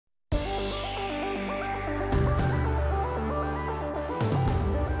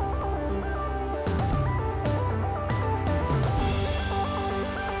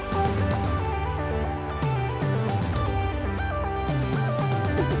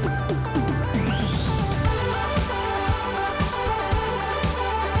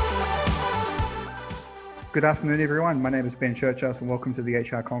Good afternoon, everyone. My name is Ben Churchhouse and welcome to the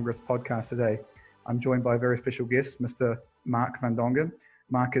HR Congress podcast today. I'm joined by a very special guest, Mr. Mark van Dongen.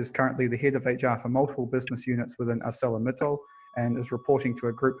 Mark is currently the head of HR for multiple business units within ArcelorMittal and is reporting to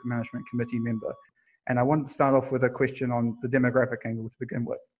a group management committee member. And I wanted to start off with a question on the demographic angle to begin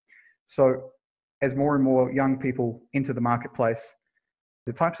with. So as more and more young people enter the marketplace,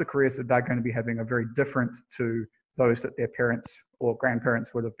 the types of careers that they're going to be having are very different to those that their parents or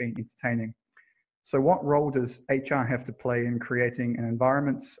grandparents would have been entertaining. So what role does HR have to play in creating an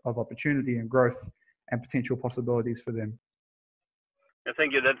environment of opportunity and growth and potential possibilities for them?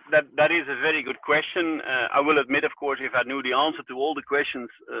 Thank you. That is a very good question. I will admit, of course, if I knew the answer to all the questions,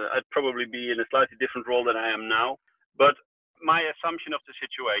 I'd probably be in a slightly different role than I am now. But my assumption of the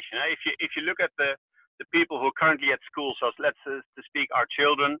situation, if you look at the people who are currently at school, so let's to speak our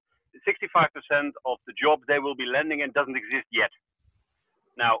children, 65% of the jobs they will be landing in doesn't exist yet.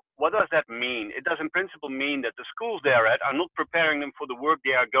 Now, what does that mean? It does in principle mean that the schools they're at are not preparing them for the work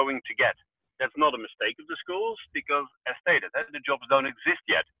they are going to get. That's not a mistake of the schools because, as stated, the jobs don't exist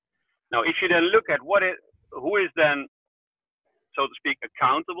yet. Now, if you then look at who is then, so to speak,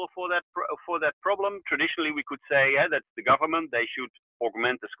 accountable for that problem, traditionally we could say that's the government. They should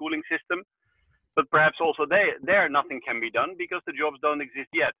augment the schooling system, but perhaps also there nothing can be done because the jobs don't exist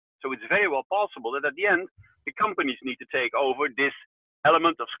yet. So it's very well possible that at the end the companies need to take over this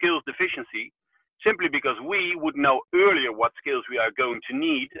element of skills deficiency, simply because we would know earlier what skills we are going to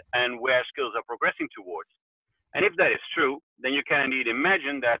need and where skills are progressing towards. And if that is true, then you can indeed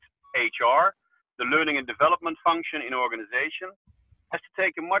imagine that HR, the learning and development function in an organization, has to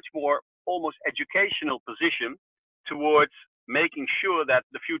take a much more almost educational position towards making sure that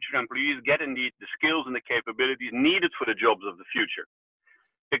the future employees get indeed the skills and the capabilities needed for the jobs of the future.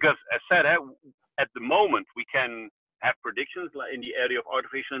 Because as said, at the moment we can have predictions like in the area of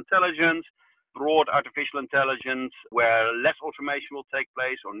artificial intelligence, broad artificial intelligence, where less automation will take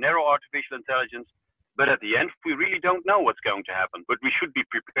place, or narrow artificial intelligence. But at the end, we really don't know what's going to happen. But we should be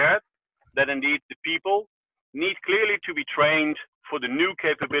prepared that indeed the people need clearly to be trained for the new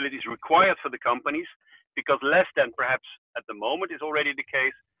capabilities required for the companies, because less than perhaps at the moment is already the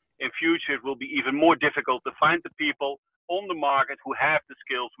case. In future, it will be even more difficult to find the people on the market who have the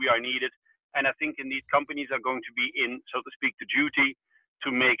skills we are needed. And I think indeed companies are going to be in, so to speak, the duty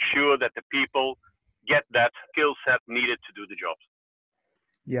to make sure that the people get that skill set needed to do the jobs.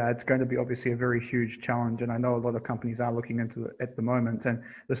 Yeah, it's going to be obviously a very huge challenge, and I know a lot of companies are looking into it at the moment. And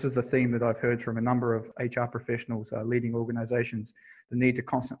this is a theme that I've heard from a number of HR professionals leading organizations: the need to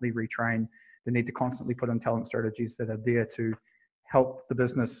constantly retrain, the need to constantly put in talent strategies that are there to help the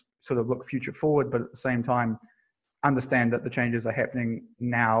business sort of look future forward, but at the same time understand that the changes are happening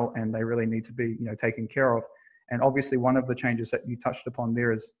now and they really need to be taken care of. And obviously one of the changes that you touched upon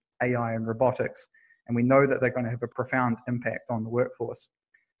there is AI and robotics. And we know that they're going to have a profound impact on the workforce.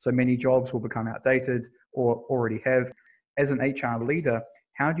 So many jobs will become outdated or already have. As an HR leader,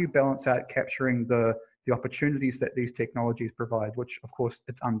 how do you balance out capturing the opportunities that these technologies provide, which of course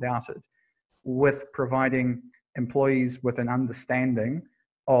it's undoubted, with providing employees with an understanding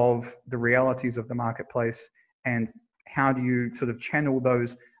of the realities of the marketplace, and how do you sort of channel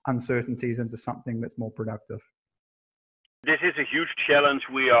those uncertainties into something that's more productive? This is a huge challenge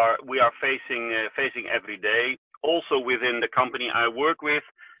we are facing every day. Also within the company I work with,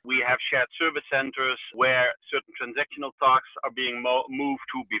 we have shared service centers where certain transactional tasks are being moved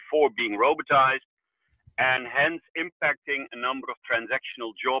to before being robotized, and hence impacting a number of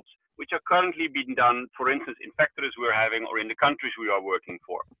transactional jobs which are currently being done, for instance, in factories we're having or in the countries we are working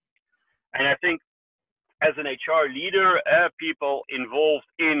for. And I think as an HR leader, people involved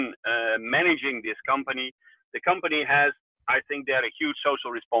in managing this company, the company has, I think, they have a huge social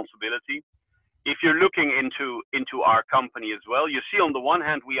responsibility. If you're looking into our company as well, you see on the one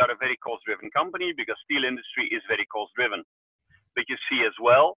hand, we are a very cost-driven company because steel industry is very cost-driven. But you see as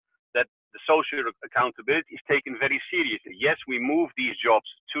well that the social accountability is taken very seriously. Yes, we move these jobs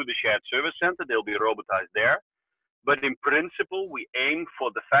to the shared service center. They'll be robotized there. But in principle, we aim for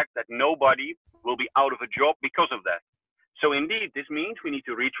the fact that nobody will be out of a job because of that. So indeed, this means we need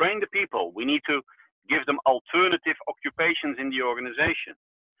to retrain the people. We need to give them alternative occupations in the organization.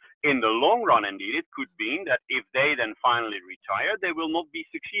 In the long run, indeed, it could be that if they then finally retire, they will not be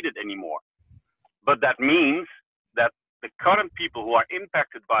succeeded anymore. But that means that the current people who are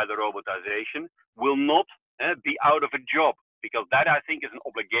impacted by the robotization will not be out of a job, because that, I think, is an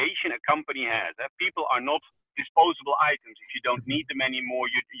obligation a company has. People are not disposable items. If you don't need them anymore,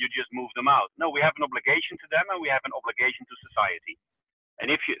 you just move them out. No, we have an obligation to them, and we have an obligation to society. And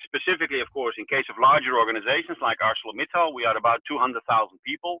if you specifically, of course, in case of larger organizations like ArcelorMittal, we are about 200,000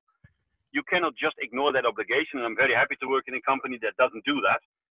 people. You cannot just ignore that obligation, and I'm very happy to work in a company that doesn't do that.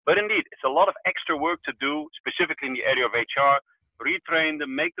 But indeed, it's a lot of extra work to do, specifically in the area of HR, retrain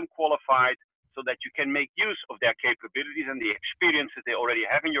them, make them qualified, so that you can make use of their capabilities and the experiences they already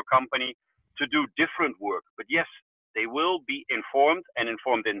have in your company to do different work. But yes, they will be informed and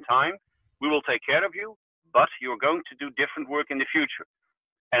informed in time. We will take care of you, but you're going to do different work in the future.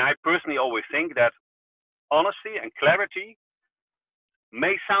 And I personally always think that honesty and clarity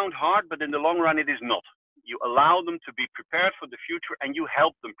may sound hard, but in the long run, it is not. You allow them to be prepared for the future, and you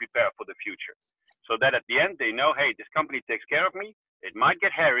help them prepare for the future. So that at the end, they know, hey, this company takes care of me. It might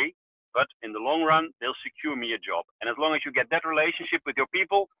get hairy, but in the long run, they'll secure me a job. And as long as you get that relationship with your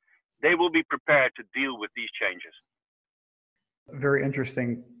people, they will be prepared to deal with these changes. Very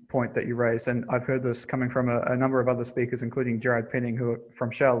interesting point that you raised. And I've heard this coming from a number of other speakers, including Jared Penning,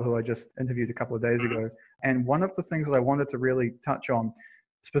 from Shell, who I just interviewed a couple of days ago. And one of the things that I wanted to really touch on,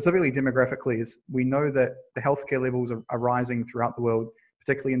 specifically demographically, is we know that the healthcare levels are rising throughout the world,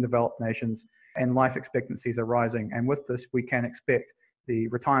 particularly in developed nations, and life expectancies are rising. And with this, we can expect the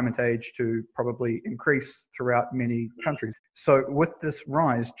retirement age to probably increase throughout many countries. So with this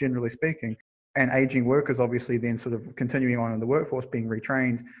rise, generally speaking, and aging workers obviously then sort of continuing on in the workforce, being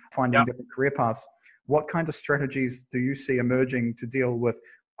retrained, finding different career paths, what kind of strategies do you see emerging to deal with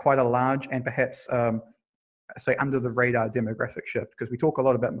quite a large and perhaps, say, under the radar demographic shift? Because we talk a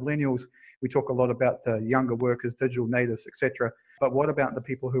lot about millennials, we talk a lot about the younger workers, digital natives, etc. But what about the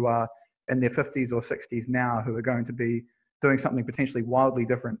people who are in their 50s or 60s now, who are going to be doing something potentially wildly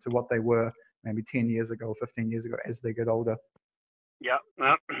different to what they were maybe 10 years ago or 15 years ago as they get older? Yeah,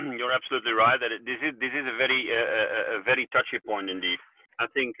 you're absolutely right. That this is a very touchy point indeed. I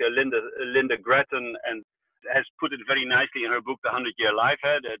think Linda Gretton has put it very nicely in her book, The 100-Year Life,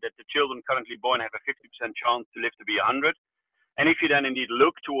 that the children currently born have a 50% chance to live to be 100. And if you then indeed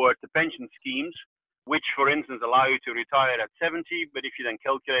look towards the pension schemes, which, for instance, allow you to retire at 70, but if you then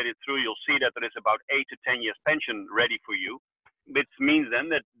calculate it through, you'll see that there is about 8 to 10 years pension ready for you, which means then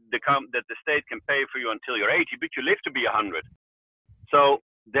that the state can pay for you until you're 80, but you live to be 100. So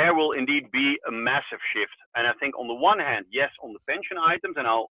there will indeed be a massive shift. And I think on the one hand, yes, on the pension items, and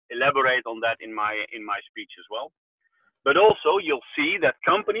I'll elaborate on that in my speech as well. But also you'll see that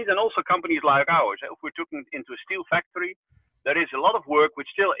companies, and also companies like ours, if we're looking into a steel factory, there is a lot of work which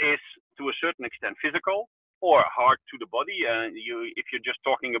still is to a certain extent physical or hard to the body. If you're just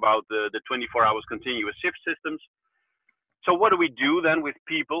talking about the 24 hours continuous shift systems. So what do we do then with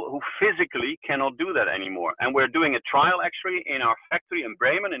people who physically cannot do that anymore? And we're doing a trial actually in our factory in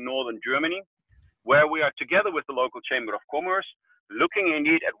Bremen in northern Germany, where we are together with the local Chamber of Commerce, looking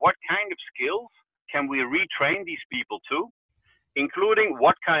indeed at what kind of skills can we retrain these people to, including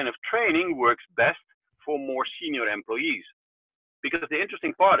what kind of training works best for more senior employees. Because the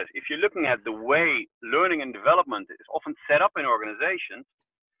interesting part is, if you're looking at the way learning and development is often set up in organizations,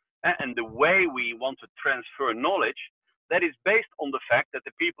 and the way we want to transfer knowledge, that is based on the fact that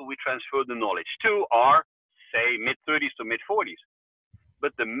the people we transfer the knowledge to are, say, mid-30s to mid-40s.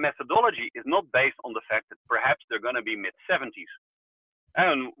 But the methodology is not based on the fact that perhaps they're going to be mid-70s.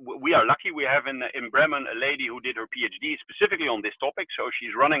 And we are lucky we have in Bremen a lady who did her PhD specifically on this topic. So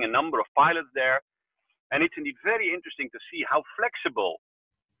she's running a number of pilots there. And it's indeed very interesting to see how flexible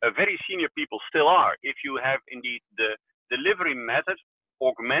very senior people still are if you have indeed the delivery method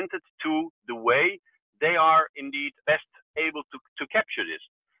augmented to the way they are indeed best able to capture this.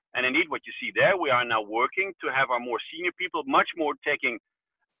 And indeed what you see there, we are now working to have our more senior people much more taking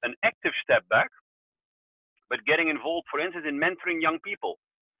an active step back, but getting involved, for instance, in mentoring young people.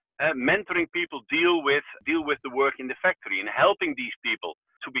 Mentoring people deal with the work in the factory and helping these people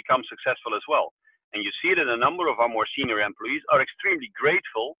to become successful as well. And you see that a number of our more senior employees are extremely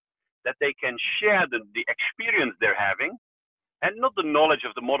grateful that they can share the experience they're having, and not the knowledge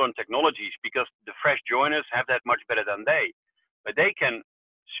of the modern technologies, because the fresh joiners have that much better than they. But they can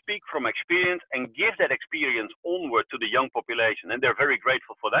speak from experience and give that experience onward to the young population. And they're very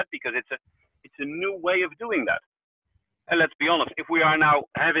grateful for that, because it's a new way of doing that. And let's be honest, if we are now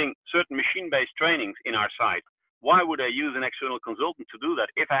having certain machine-based trainings in our site, why would I use an external consultant to do that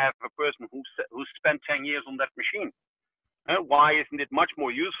if I have a person who spent 10 years on that machine? Why isn't it much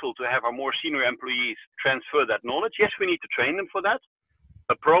more useful to have our more senior employees transfer that knowledge? Yes, we need to train them for that,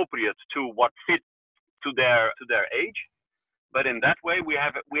 appropriate to what fits to their age. But in that way, we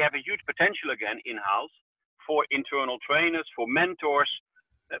have a huge potential again in-house for internal trainers, for mentors,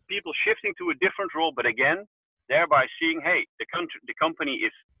 people shifting to a different role, but again, thereby seeing, hey, the company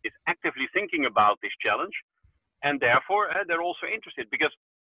is actively thinking about this challenge, and therefore they're also interested. Because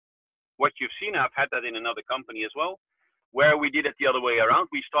what you've seen, I've had that in another company as well, where we did it the other way around.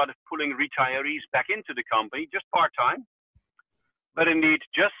 We started pulling retirees back into the company, just part-time, but indeed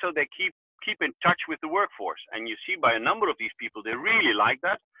just so they keep in touch with the workforce. And you see by a number of these people, they really like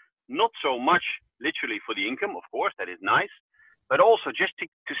that. Not so much literally for the income, of course, that is nice, but also just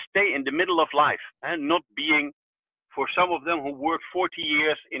to stay in the middle of life and not being, for some of them who work 40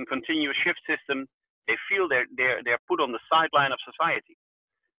 years in continuous shift system, they feel they're put on the sideline of society.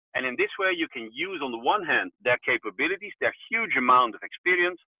 And in this way, you can use, on the one hand, their capabilities, their huge amount of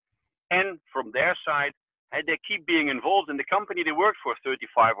experience, and from their side, they keep being involved in the company they worked for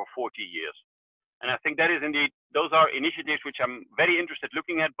 35 or 40 years. And I think that is indeed, those are initiatives which I'm very interested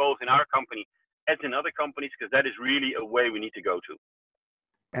looking at, both in our company as in other companies, because that is really a way we need to go to.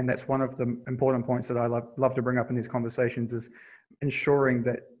 And that's one of the important points that I love to bring up in these conversations, is ensuring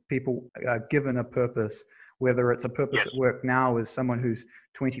that people are given a purpose, whether it's a purpose at work now as someone who's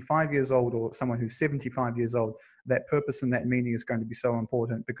 25 years old or someone who's 75 years old. That purpose and that meaning is going to be so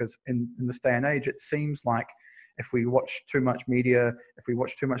important, because in this day and age, it seems like if we watch too much media, if we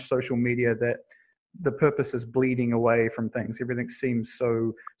watch too much social media, that the purpose is bleeding away from things. Everything seems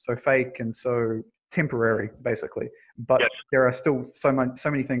so fake and so temporary, basically. But there are still so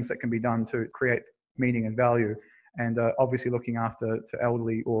many things that can be done to create meaning and value. And obviously looking after to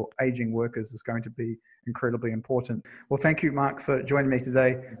elderly or aging workers is going to be incredibly important. Well, thank you, Mark, for joining me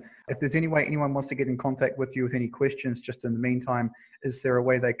today. If there's any way anyone wants to get in contact with you with any questions, just in the meantime, is there a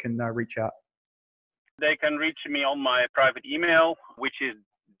way they can reach out? They can reach me on my private email, which is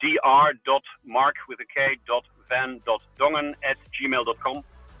dr.mark.van.dongen@gmail.com.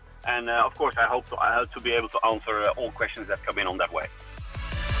 And of course, I hope to be able to answer all questions that come in on that way.